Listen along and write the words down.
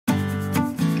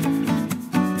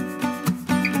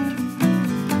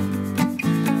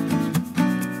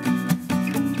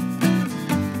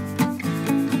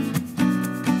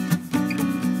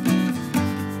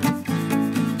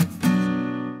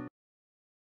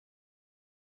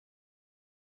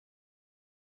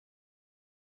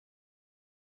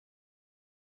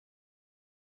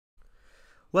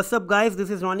What's up guys, this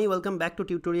is Ronnie. Welcome back to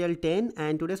tutorial 10,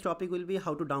 and today's topic will be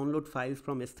how to download files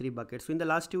from S3 bucket. So in the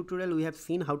last tutorial we have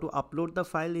seen how to upload the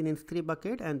file in S3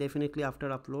 bucket, and definitely after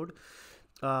upload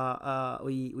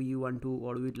we want to,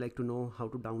 or we'd like to know how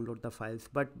to download the files,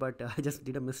 but I just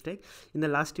did a mistake. In the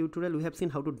last tutorial we have seen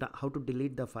how to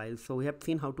delete the files. So we have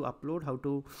seen how to upload, how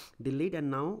to delete, and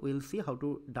now we'll see how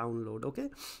to download. Okay,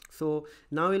 so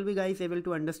now we'll be guys able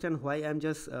to understand why I'm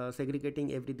just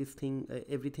segregating everything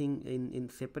in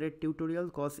separate tutorial,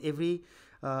 because every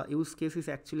use case is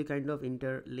actually kind of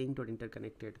interlinked or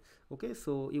interconnected. Okay,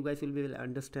 so you guys will be able to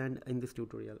understand in this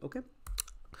tutorial. Okay,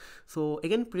 so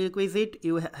again, prerequisite,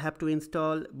 you have to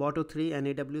install Boto3 and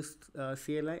AWS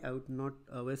CLI. I would not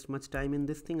waste much time in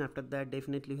this thing. After that,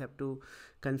 definitely you have to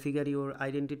configure your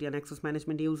identity and access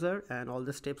management user, and all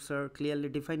the steps are clearly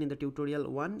defined in the tutorial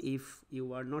 1. If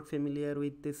you are not familiar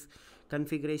with this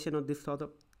configuration or this sort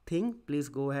of thing, please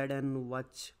go ahead and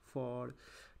watch for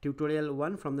tutorial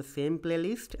 1 from the same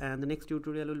playlist, and the next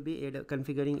tutorial will be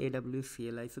configuring AWS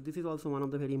CLI. So this is also one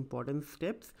of the very important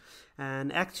steps,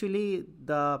 and actually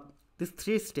these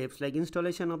 3 steps, like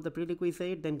installation of the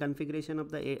prerequisite, then configuration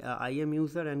of the IAM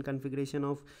user, and configuration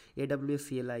of AWS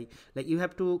CLI, like you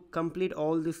have to complete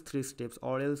all these 3 steps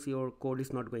or else your code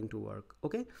is not going to work.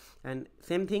 Okay, and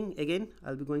same thing again,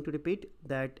 I'll be going to repeat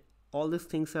that all these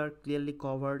things are clearly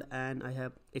covered, and I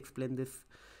have explained this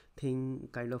thing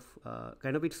kind of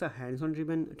it's a hands-on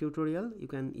driven tutorial. You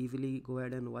can easily go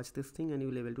ahead and watch this thing, and you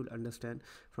will be able to understand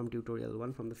from tutorial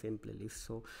 1 from the same playlist.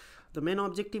 So the main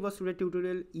objective of today's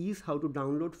tutorial is how to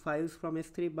download files from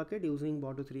S3 bucket using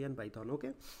Boto3 and Python.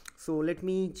 Okay, so let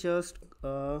me just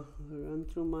run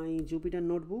through my Jupyter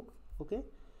notebook. Okay,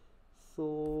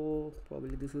 so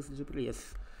probably this is Jupyter,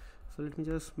 yes. So let me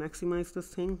just maximize this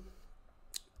thing.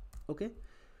 Okay,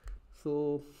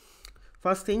 so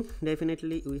first thing,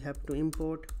 definitely we have to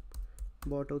import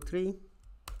Boto3.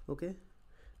 Okay,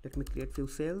 let me create few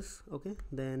cells. Okay,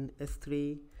 then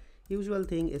S3, usual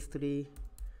thing, S3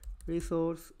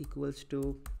 resource equals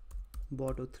to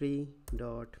Boto3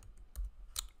 dot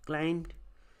client,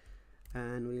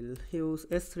 and we'll use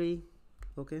S3.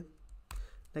 Okay,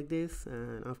 like this,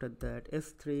 and after that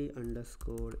S3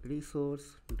 underscore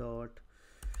resource dot,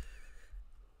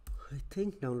 I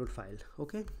think, download file.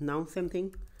 Okay, now same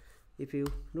thing, if you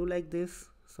do like this,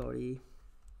 sorry,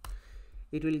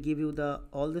 it will give you the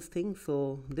all these things.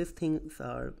 So these things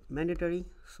are mandatory,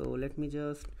 so let me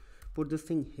just put this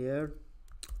thing here.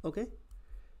 Okay,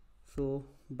 so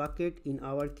bucket, in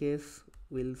our case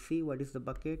we'll see what is the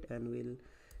bucket, and we'll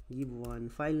give one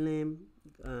file name,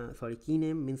 key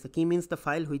name, means the key means the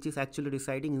file which is actually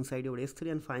residing inside your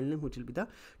S3, and file name which will be the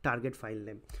target file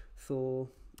name. So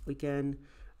we can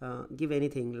give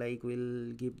anything, like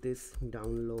we'll give this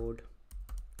download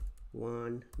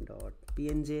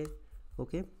 1.png.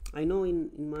 okay, I know in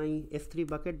my S3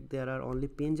 bucket there are only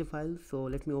PNG files, so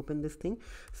let me open this thing.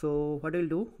 So what we'll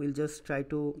do, we'll just try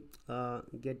to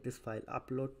get this file,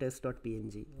 upload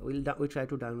test.png. We'll try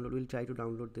to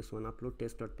download this one, upload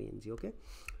test.png. okay,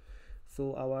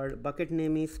 so our bucket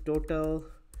name is total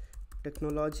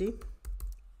technology,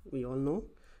 we all know,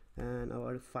 and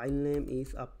our file name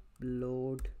is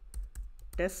upload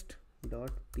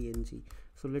test.png.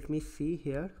 so let me see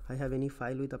here, I have any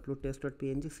file with upload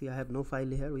test.png. see, I have no file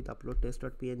here with upload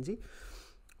test.png,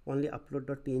 only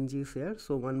upload.png is here.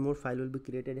 So one more file will be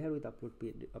created here with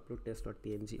upload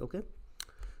test.png. okay,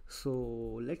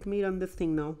 so let me run this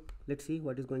thing now. Let's see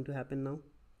what is going to happen now.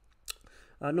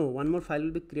 No, one more file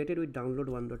will be created with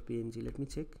download1.png. let me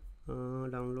check.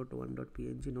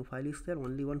 Download1.png, no file is there,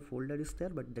 only one folder is there,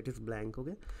 but that is blank.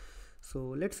 Okay,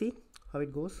 so let's see how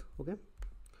it goes. Okay,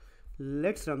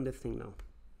 let's run this thing now.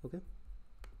 Okay,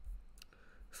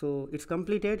 so it's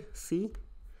completed. See,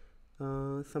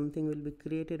 something will be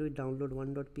created with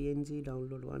download1.png,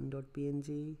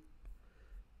 download1.png.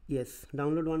 yes,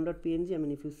 download1.png. I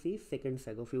mean, if you see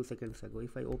few seconds ago,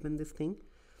 if I open this thing,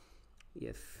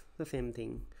 yes, the same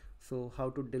thing. So how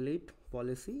to delete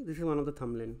policy, this is one of the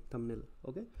thumbnail.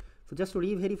 Okay, so just to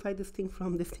re-verify this thing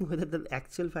from this thing whether the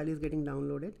actual file is getting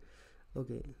downloaded.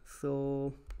 Okay,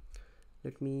 so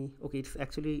let me, okay, it's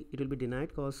actually, it will be denied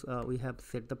because we have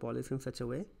set the policy in such a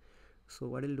way. So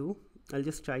what I'll do, I'll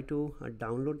just try to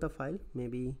download the file,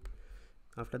 maybe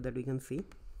after that we can see.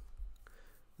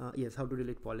 Yes, how to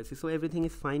delete policy. So everything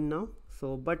is fine now.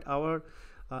 So but our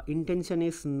intention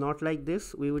is not like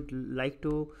this. We would like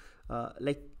to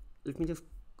let me just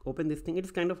open this thing. It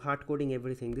is kind of hard coding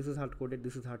everything. This is hard coded,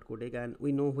 this is hard coded, and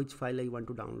we know which file I want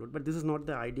to download, but this is not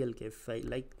the ideal case.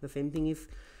 Like the same thing is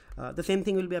the same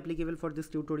thing will be applicable for this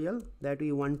tutorial, that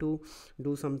we want to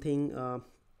do something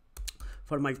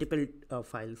for multiple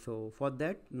files. So for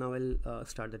that, now I'll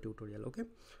start the tutorial. Okay,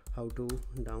 how to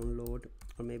download,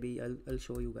 or maybe I'll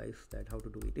show you guys that how to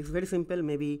do it. It's very simple.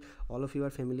 Maybe all of you are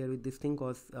familiar with this thing,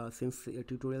 because since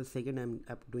tutorial second I'm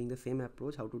doing the same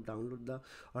approach, how to download the,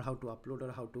 or how to upload,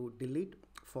 or how to delete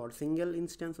for single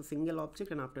instance or single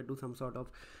object, and after do some sort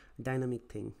of dynamic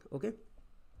thing. Okay,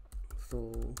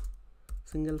 so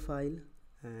single file,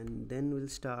 and then we'll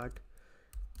start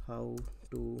how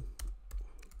to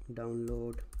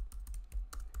download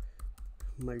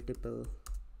multiple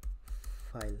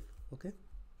file. Okay,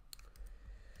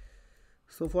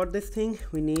 so for this thing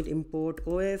we need import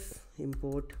OS,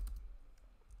 import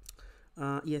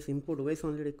import OS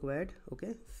only required.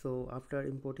 Okay, so after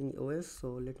importing OS,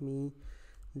 so let me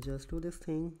just do this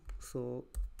thing. So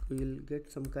we will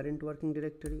get some current working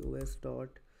directory, os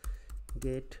dot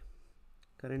get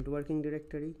current working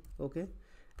directory. Okay,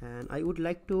 and I would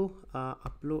like to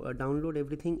download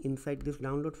everything inside this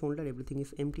download folder. Everything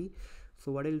is empty.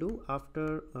 So what I'll do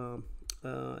after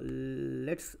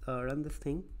let's run this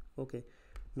thing. Okay,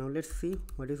 now let's see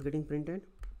what is getting printed.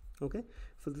 Okay,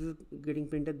 so this is getting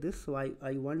printed this. So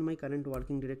I want my current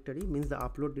working directory, means the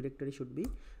upload directory should be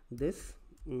this,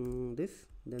 this,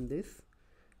 then this,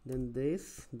 then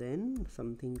this, then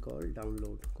something called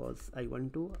download, because I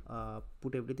want to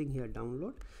put everything here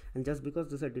download, and just because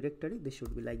this is a directory, this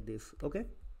should be like this. Okay,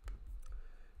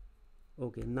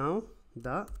 okay, now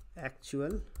the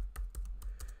actual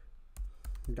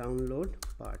download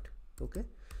part. Okay,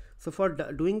 so for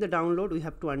doing the download, we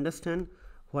have to understand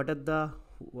what are the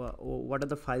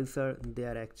files are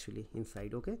there actually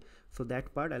inside. Okay, so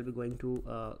that part I'll be going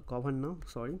to cover now.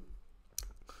 Sorry,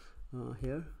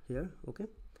 here. Okay,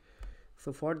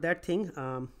 so for that thing,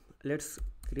 let's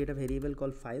create a variable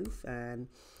called files, and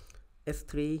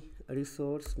s3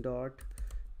 resource dot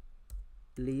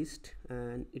list,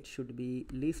 and it should be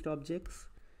list objects,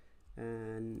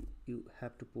 and you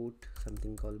have to put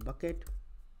something called bucket.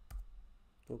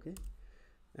 Okay,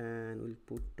 and we'll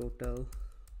put total.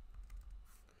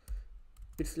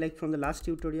 It's like from the last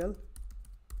tutorial,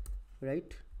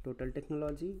 right? Total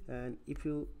technology. And if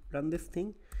you run this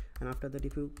thing, and after that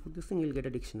if you put this thing, you'll get a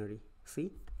dictionary.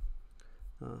 See,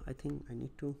 I think I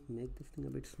need to make this thing a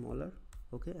bit smaller.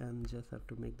 Okay, and just have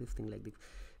to make this thing like this.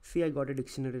 See, I got a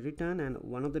dictionary written, and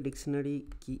one of the dictionary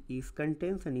key is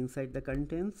contents, and inside the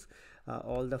contents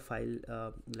all the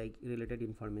file like related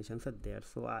informations are there.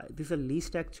 So this is a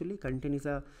list actually. Content is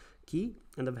a key,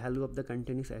 and the value of the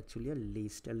content is actually a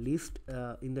list. A list,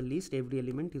 in the list every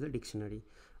element is a dictionary.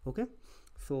 Okay,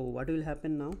 so what will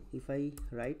happen now if I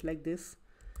write like this,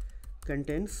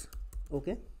 contents.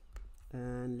 Okay,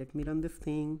 and let me run this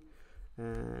thing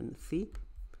and see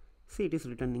it is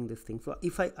returning this thing. So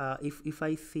if I if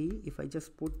I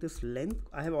just put this length,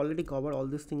 I have already covered all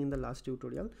this thing in the last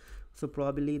tutorial, so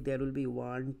probably there will be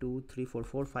 1 2 3 4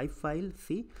 4 5 files.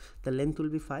 See, the length will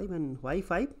be 5, and why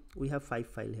 5? We have 5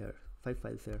 files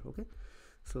here. Okay,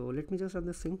 so let me just run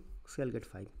this thing. So I'll get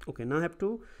 5. Okay, now I have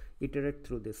to iterate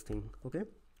through this thing. Okay,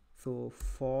 so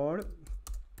for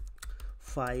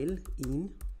file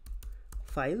in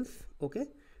files. Okay,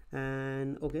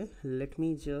 and okay, let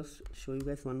me just show you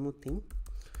guys one more thing.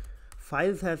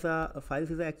 Files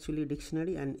is actually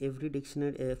dictionary, and every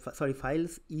dictionary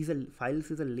files is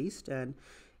a list, and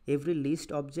every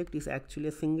list object is actually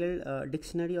a single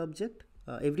dictionary object.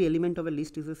 Every element of a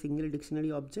list is a single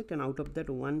dictionary object, and out of that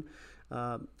one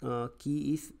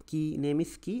key name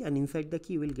is key, and inside the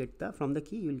key you will get from the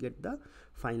key you will get the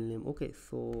file name. Okay,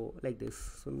 so like this.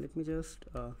 So let me just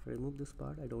remove this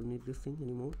part. I don't need this thing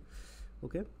anymore.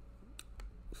 Okay,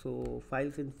 so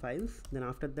files in files. Then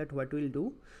after that, what we'll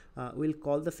do, we'll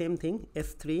call the same thing,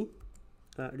 s3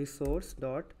 resource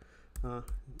dot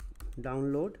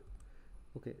download.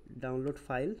 Okay, download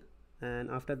file,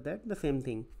 and after that the same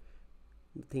thing,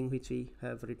 the thing which we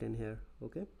have written here.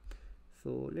 Okay,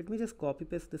 so let me just copy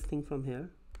paste this thing from here.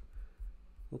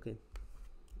 Okay,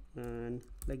 and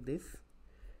like this.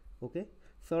 Okay,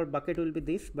 so our bucket will be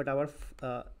this, but our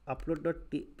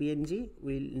upload.png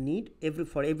will need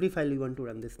for every file we want to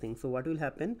run this thing. So what will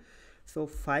happen, so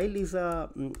file is a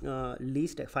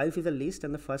list, files is a list,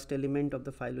 and the first element of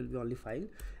the file will be only file,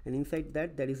 and inside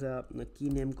that there is a key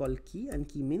name called key, and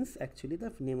key means actually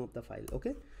the name of the file.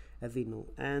 Okay, as we know.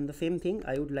 And the same thing,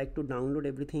 I would like to download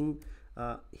everything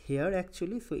here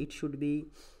actually, so it should be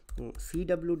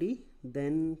cwd,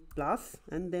 then plus,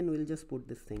 and then we'll just put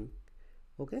this thing.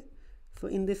 Okay, so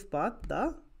in this path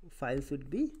the files would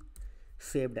be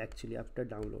saved actually after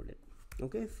downloaded.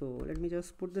 Okay, so let me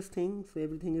just put this thing. So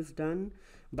everything is done,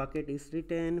 bucket is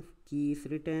written, key is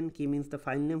written. Key means the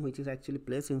file name which is actually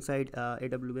placed inside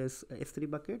AWS S3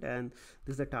 bucket, and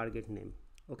this is the target name.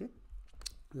 Okay,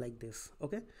 like this.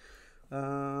 Okay.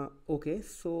 Okay,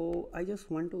 so I just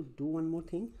want to do one more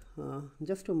thing,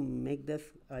 just to make this.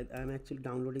 I'm actually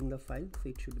downloading the file, so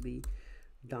it should be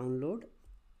download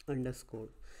underscore.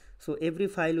 So every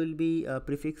file will be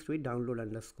prefixed with download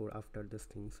underscore after this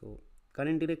thing. So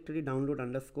current directory download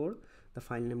underscore the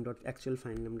file name dot actual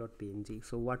file name dot png.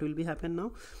 So what will be happen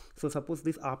now? So suppose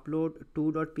this upload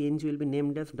 2.png will be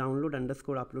named as download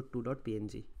underscore upload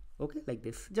 2.png. Okay, like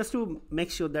this, just to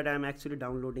make sure that I'm actually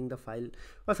downloading the file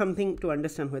or something, to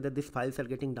understand whether these files are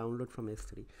getting download from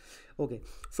S3. Okay,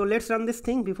 so let's run this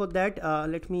thing. Before that,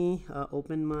 let me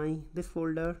open my this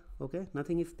folder. Okay,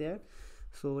 nothing is there,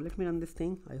 so let me run this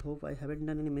thing. I hope I haven't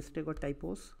done any mistake or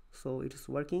typos. So it is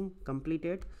working,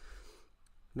 completed,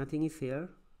 nothing is here.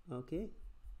 Okay,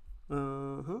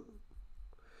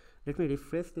 let me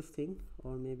refresh this thing,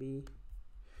 or maybe,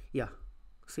 yeah,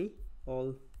 see,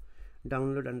 all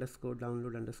download underscore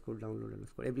download underscore download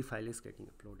underscore, every file is getting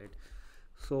uploaded.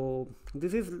 So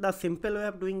this is the simple way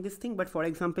of doing this thing. But for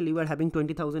example, you are having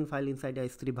 20,000 file inside a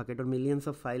S3 bucket, or millions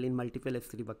of file in multiple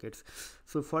S3 buckets.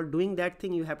 So for doing that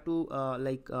thing, you have to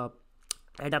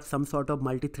add up some sort of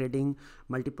multi-threading,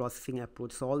 multi-processing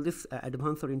approach. So all this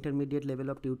advanced or intermediate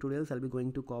level of tutorials I'll be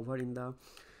going to cover in the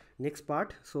next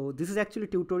part. So this is actually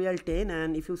tutorial 10,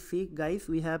 and if you see guys,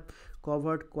 we have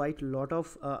covered quite a lot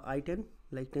of item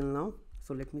like till now.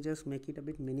 So let me just make it a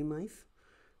bit minimize.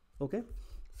 Okay,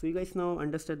 so you guys now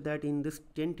understood that in this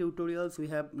 10 tutorials we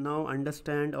have now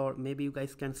understand, or maybe you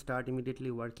guys can start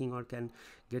immediately working, or can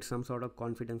get some sort of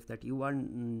confidence that you are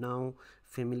now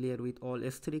familiar with all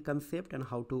S3 concept and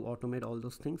how to automate all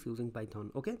those things using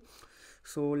Python. Okay,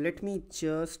 so let me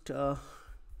just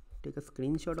take a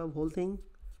screenshot of whole thing.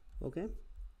 Okay,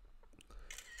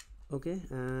 okay,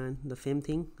 and the same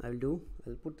thing I'll do,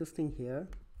 I'll put this thing here.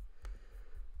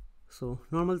 So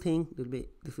normal thing will be,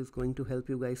 this is going to help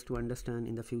you guys to understand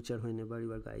in the future whenever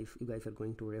you guys are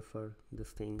going to refer this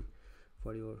thing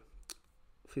for your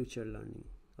future learning.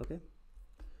 Okay,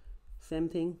 same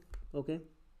thing. Okay,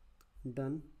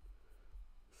 done.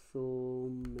 So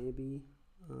maybe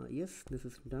yes, this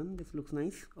is done, this looks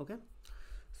nice. Okay,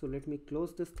 so let me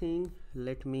close this thing,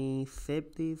 let me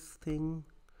save this thing.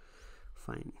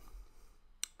 Fine,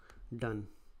 done.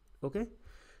 Okay,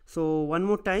 so one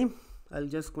more time I'll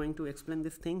just going to explain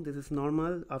this thing. This is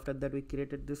normal. After that, we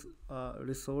created this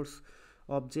resource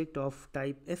object of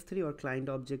type S3, or client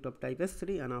object of type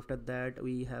S3, and after that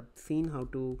we have seen how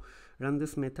to run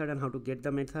this method and how to get the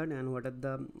method, and what are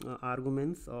the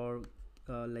arguments, or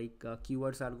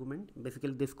keywords argument.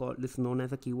 Basically this known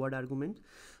as a keyword argument.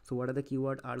 So what are the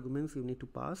keyword arguments you need to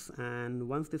pass? And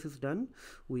once this is done,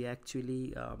 we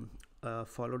actually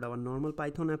followed our normal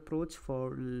Python approach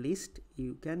for list.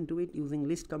 You can do it using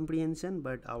list comprehension,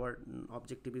 but our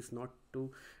objective is not to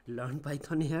learn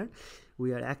Python here.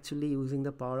 We are actually using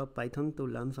the power of Python to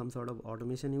learn some sort of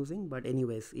automation using. But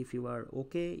anyways, if you are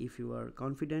okay, if you are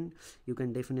confident, you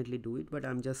can definitely do it. But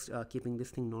I'm just keeping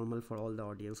this thing normal for all the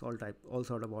audience, all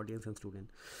sort of audience and student.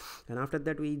 And after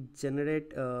that, we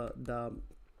generate the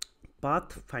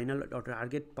path, final or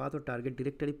target path, or target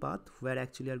directory path, where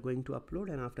actually are going to upload.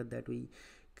 And after that, we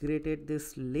created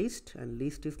this list, and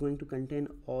list is going to contain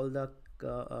all the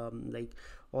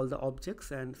all the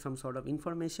objects and some sort of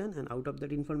information, and out of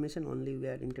that information only we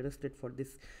are interested for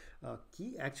this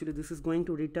key. Actually this is going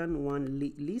to return one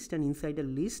list, and inside a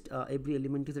list every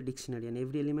element is a dictionary, and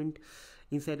every element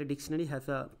inside a dictionary has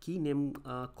a key name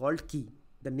called key.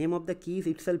 The name of the key is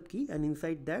itself key, and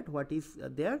inside that what is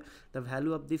there, the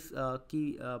value of this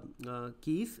key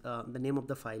is the name of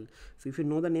the file. So if you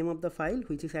know the name of the file,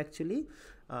 which is actually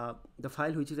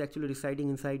residing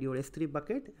inside your S3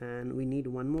 bucket, and we need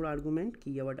one more argument,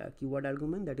 keyword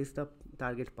argument, that is the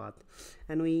target path,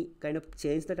 and we kind of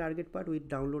change the target path with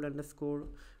download underscore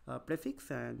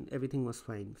prefix, and everything was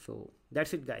fine. So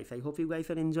that's it guys. I hope you guys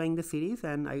are enjoying the series,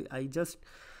 and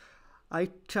I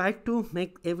tried to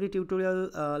make every tutorial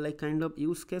like kind of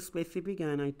use case specific,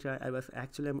 and I'm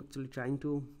actually trying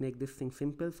to make this thing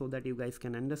simple so that you guys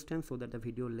can understand, so that the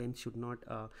video length should not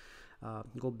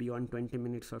go beyond 20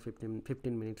 minutes or 15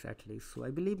 minutes at least. So I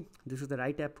believe this is the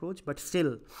right approach. But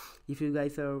still, if you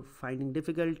guys are finding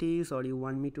difficulties, or you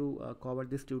want me to cover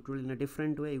this tutorial in a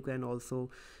different way, you can also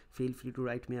feel free to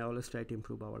write me. I always try to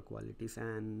improve our qualities.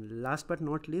 And last but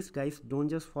not least guys, don't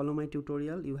just follow my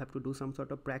tutorial, you have to do some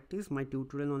sort of practice. My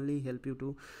tutorial only help you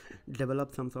to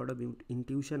develop some sort of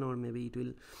intuition, or maybe it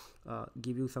will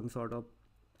give you some sort of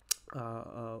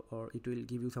or it will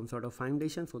give you some sort of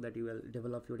foundation so that you will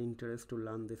develop your interest to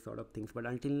learn this sort of things. But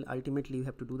ultimately you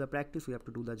have to do the practice, you have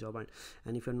to do the job,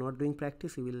 and if you're not doing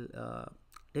practice, you will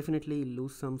definitely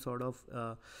lose some sort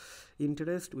of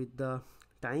interest with the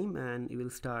time, and you will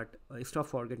stop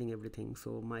forgetting everything.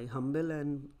 So my humble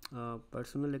and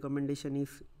personal recommendation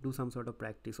is do some sort of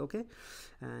practice. Okay,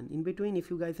 and in between, if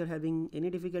you guys are having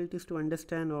any difficulties to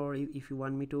understand, or if you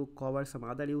want me to cover some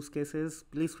other use cases,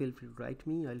 please feel free to write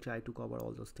me. I'll try to cover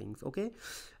all those things. Okay,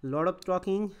 a lot of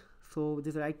talking, so this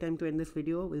is the right time to end this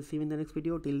video. We'll see you in the next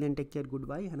video. Till then, take care,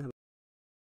 goodbye, and have